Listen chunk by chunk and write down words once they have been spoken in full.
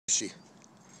She.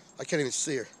 I can't even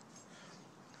see her.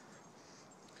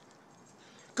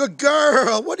 Good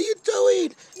girl. What are you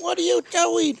doing? What are you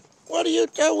doing? What are you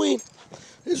doing?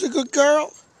 This is a good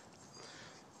girl.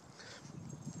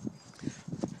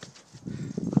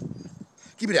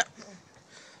 Give me that.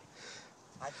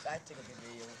 I took a good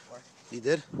video before. You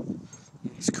did?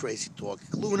 This crazy dog.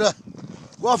 Luna,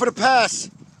 go off for the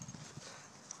pass.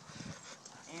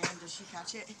 And does she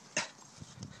catch it?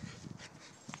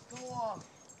 Go off.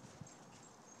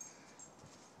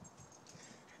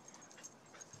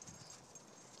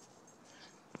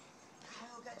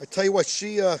 I tell you what,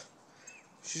 she's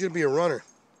gonna be a runner.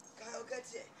 Kyle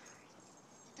gets it.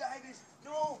 Divers,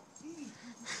 no.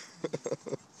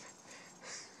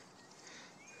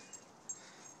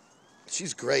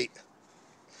 She's great.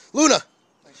 Luna!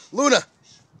 Luna!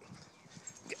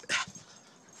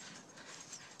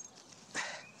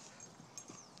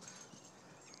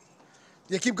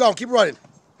 Yeah, keep going, keep running.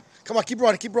 Come on, keep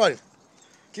running, keep running.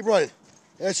 Keep running.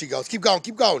 There she goes. Keep going,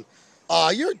 keep going.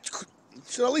 You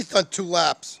should at least done 2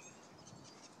 laps.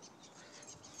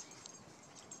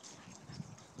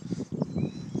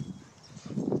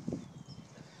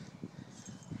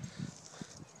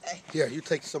 Hey. Here, you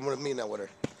take someone with me now with her.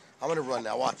 I'm gonna run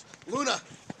now, watch. Luna!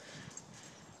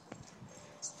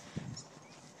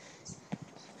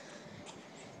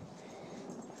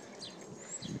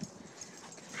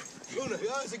 Luna,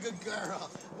 that's a good girl.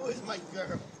 Where's my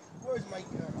girl? Where's my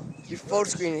girl? Your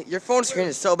phone screen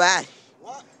is so bad.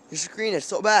 What? Your screen is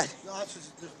so bad. No, that's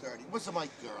just dirty. Where's my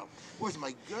girl? Where's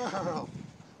my girl?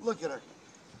 Look at her.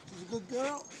 She's a good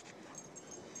girl.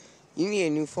 You need a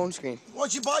new phone screen. Why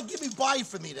don't you buy it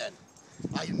for me then?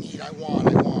 I want.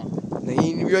 No,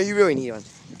 you really need one.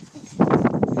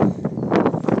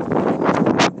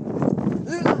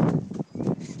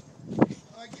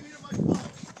 Give me my phone.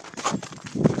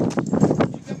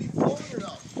 You got me falling or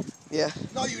no? Yeah.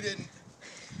 No, you didn't.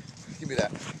 Give me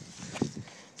that.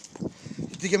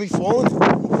 Did you get me falling?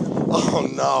 Oh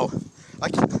no. I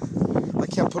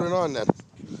can't put it on then.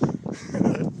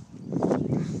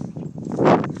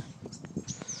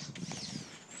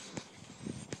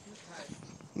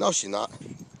 No, she's not.